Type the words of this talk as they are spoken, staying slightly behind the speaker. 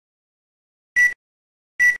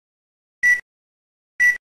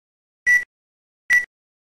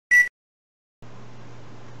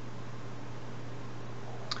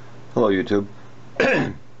Hello YouTube.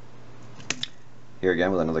 Here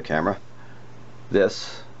again with another camera.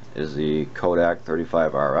 This is the Kodak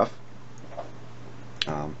 35 RF.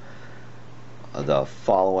 The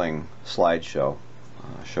following slideshow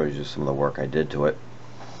shows you some of the work I did to it.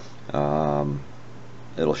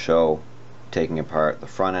 It'll show taking apart the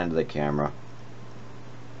front end of the camera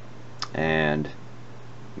and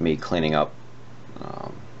me cleaning up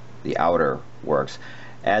the outer works.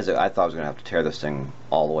 I thought I was going to have to tear this thing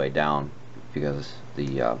all the way down because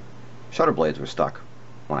the shutter blades were stuck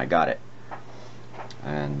when I got it,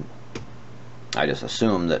 and I just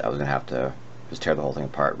assumed that I was going to have to just tear the whole thing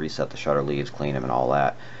apart, reset the shutter leads, clean them and all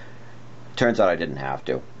that. Turns out I didn't have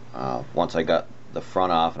to. Once I got the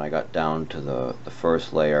front off and I got down to the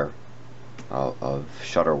first layer of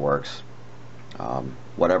shutter works,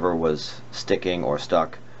 whatever was sticking or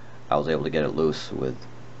stuck, I was able to get it loose with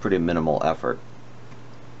pretty minimal effort.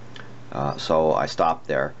 So I stopped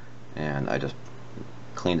there and I just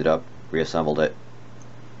cleaned it up, reassembled it,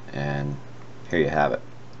 and here you have it.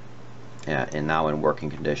 And now in working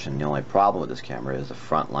condition. The only problem with this camera is the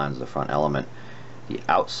front lens, the front element. The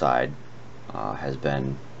outside has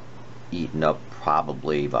been eaten up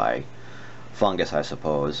probably by fungus, I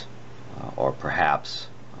suppose, or perhaps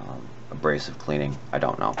abrasive cleaning. I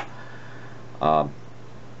don't know.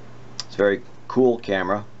 It's a very cool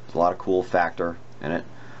camera. There's a lot of cool factor in it.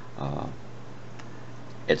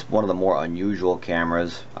 It's one of the more unusual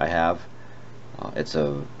cameras I have. It's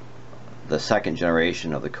the second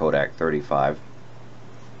generation of the Kodak 35,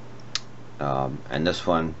 and this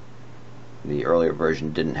one, the earlier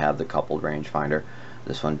version, didn't have the coupled rangefinder.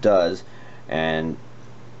 This one does, and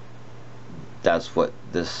that's what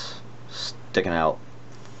this sticking out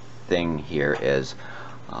thing here is.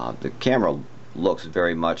 The camera looks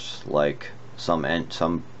very much like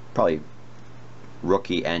some probably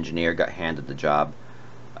rookie engineer got handed the job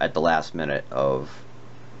at the last minute of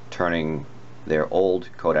turning their old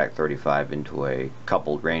Kodak 35 into a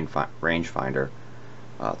coupled rangefinder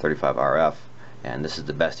 35 RF, and this is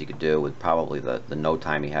the best he could do with probably the no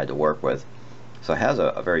time he had to work with. So it has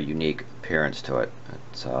a very unique appearance to it.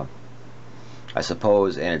 It's, I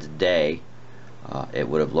suppose in its day it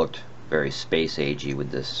would have looked very space agey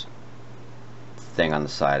with this thing on the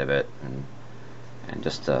side of it, and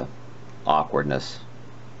just the awkwardness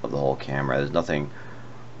of the whole camera. There's nothing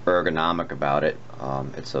ergonomic about it.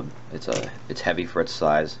 It's heavy for its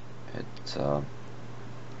size. It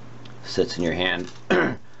sits in your hand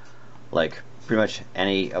like pretty much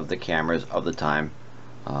any of the cameras of the time.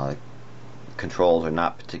 Controls are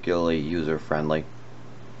not particularly user friendly,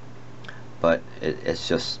 but it's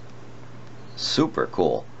just super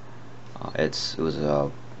cool. It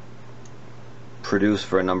was produced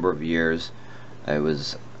for a number of years. It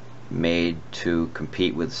was made to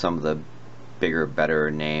compete with some of the bigger, better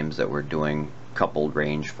names that were doing coupled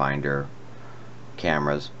rangefinder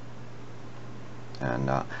cameras, and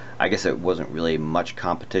I guess it wasn't really much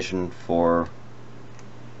competition for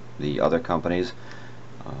the other companies,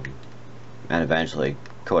 and eventually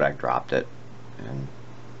Kodak dropped it and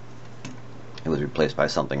it was replaced by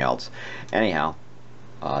something else. Anyhow,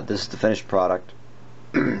 this is the finished product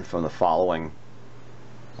from the following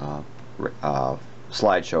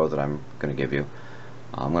slideshow that I'm going to give you.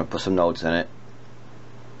 I'm going to put some notes in it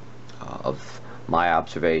of my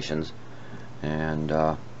observations, and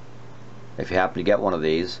if you happen to get one of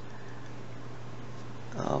these,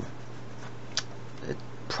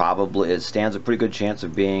 it stands a pretty good chance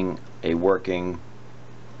of being a working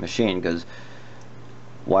machine, because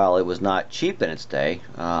while it was not cheap in its day,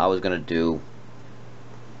 I was going to do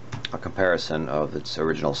a comparison of its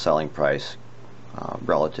original selling price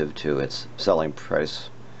relative to its selling price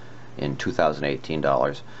in 2018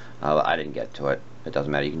 dollars. I didn't get to it. It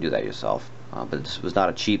doesn't matter, you can do that yourself. But this was not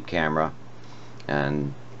a cheap camera,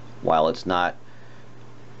 and while it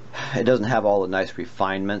doesn't have all the nice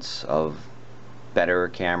refinements of better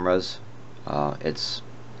cameras, it's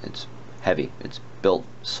heavy. It's built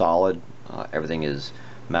solid. Everything is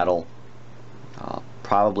metal.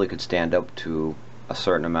 Probably could stand up to a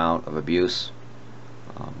certain amount of abuse.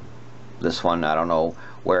 This one, I don't know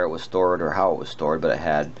where it was stored or how it was stored, but it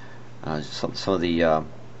had some of the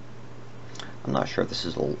I'm not sure if this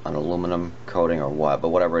is an aluminum coating or what, but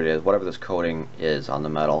whatever it is, whatever this coating is on the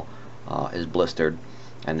metal is blistered,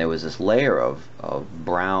 and there was this layer of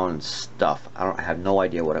brown stuff. I have no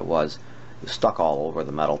idea what it was. It was stuck all over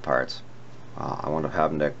the metal parts. I wound up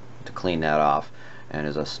having to clean that off, and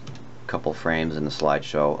there's a couple frames in the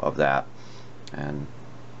slideshow of that, and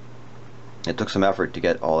it took some effort to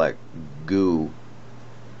get all that goo,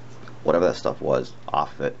 whatever that stuff was,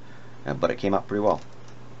 off of it, but it came out pretty well.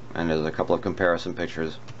 And there's a couple of comparison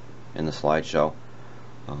pictures in the slideshow.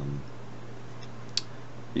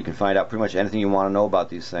 You can find out pretty much anything you want to know about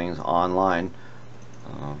these things online,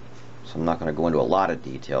 so I'm not going to go into a lot of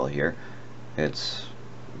detail here.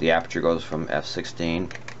 The aperture goes from f16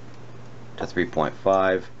 to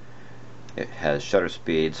 3.5. It has shutter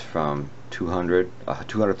speeds from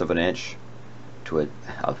 200th of an inch to a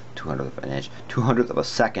 200th of a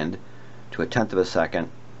second to a tenth of a second,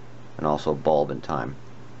 and also bulb in time.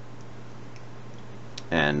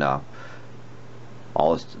 And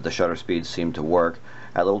all the shutter speeds seem to work.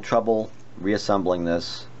 I had a little trouble reassembling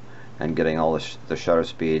this and getting all the shutter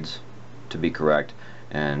speeds to be correct,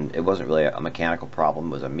 and it wasn't really a mechanical problem,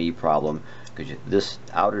 it was a me problem, because this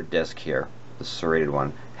outer disc here, the serrated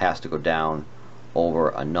one, has to go down over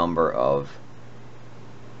a number of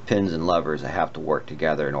pins and levers that have to work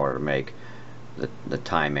together in order to make the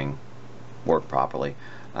timing work properly.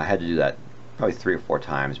 I had to do that probably 3 or 4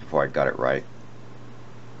 times before I got it right,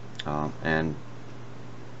 and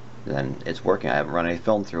then it's working. I haven't run any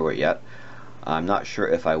film through it yet. I'm not sure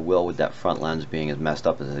if I will with that front lens being as messed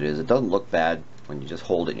up as it is. It doesn't look bad when you just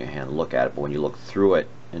hold it in your hand and look at it, but when you look through it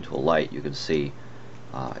into a light, you can see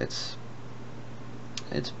it's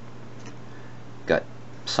got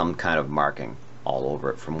some kind of marking all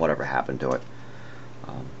over it from whatever happened to it.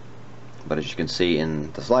 But as you can see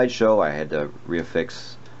in the slideshow, I had to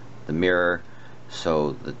reaffix the mirror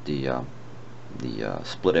so that the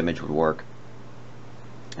split image would work,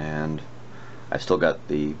 and I've still got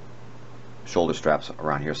the shoulder straps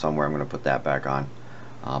around here somewhere. I'm going to put that back on,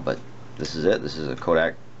 but this is it. This is a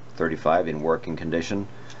Kodak 35 in working condition.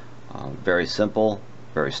 Very simple,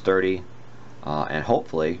 very sturdy, and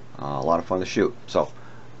hopefully a lot of fun to shoot. So,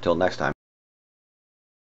 till next time.